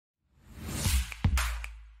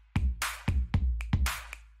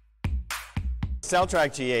SelTrac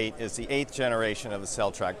G8 is the 8th generation of the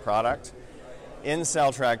SelTrac product. In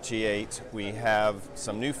SelTrac G8 we have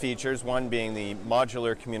some new features, one being the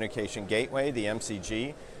Modular Communication Gateway, the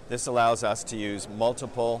MCG. This allows us to use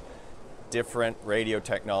multiple different radio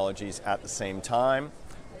technologies at the same time.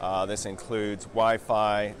 This includes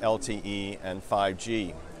Wi-Fi, LTE, and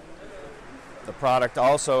 5G. The product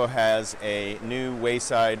also has a new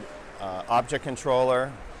wayside object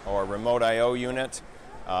controller or remote I/O unit.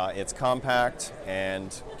 It's compact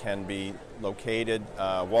and can be located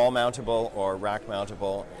wall mountable or rack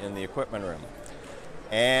mountable in the equipment room.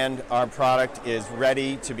 And our product is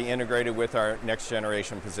ready to be integrated with our next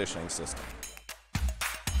generation positioning system.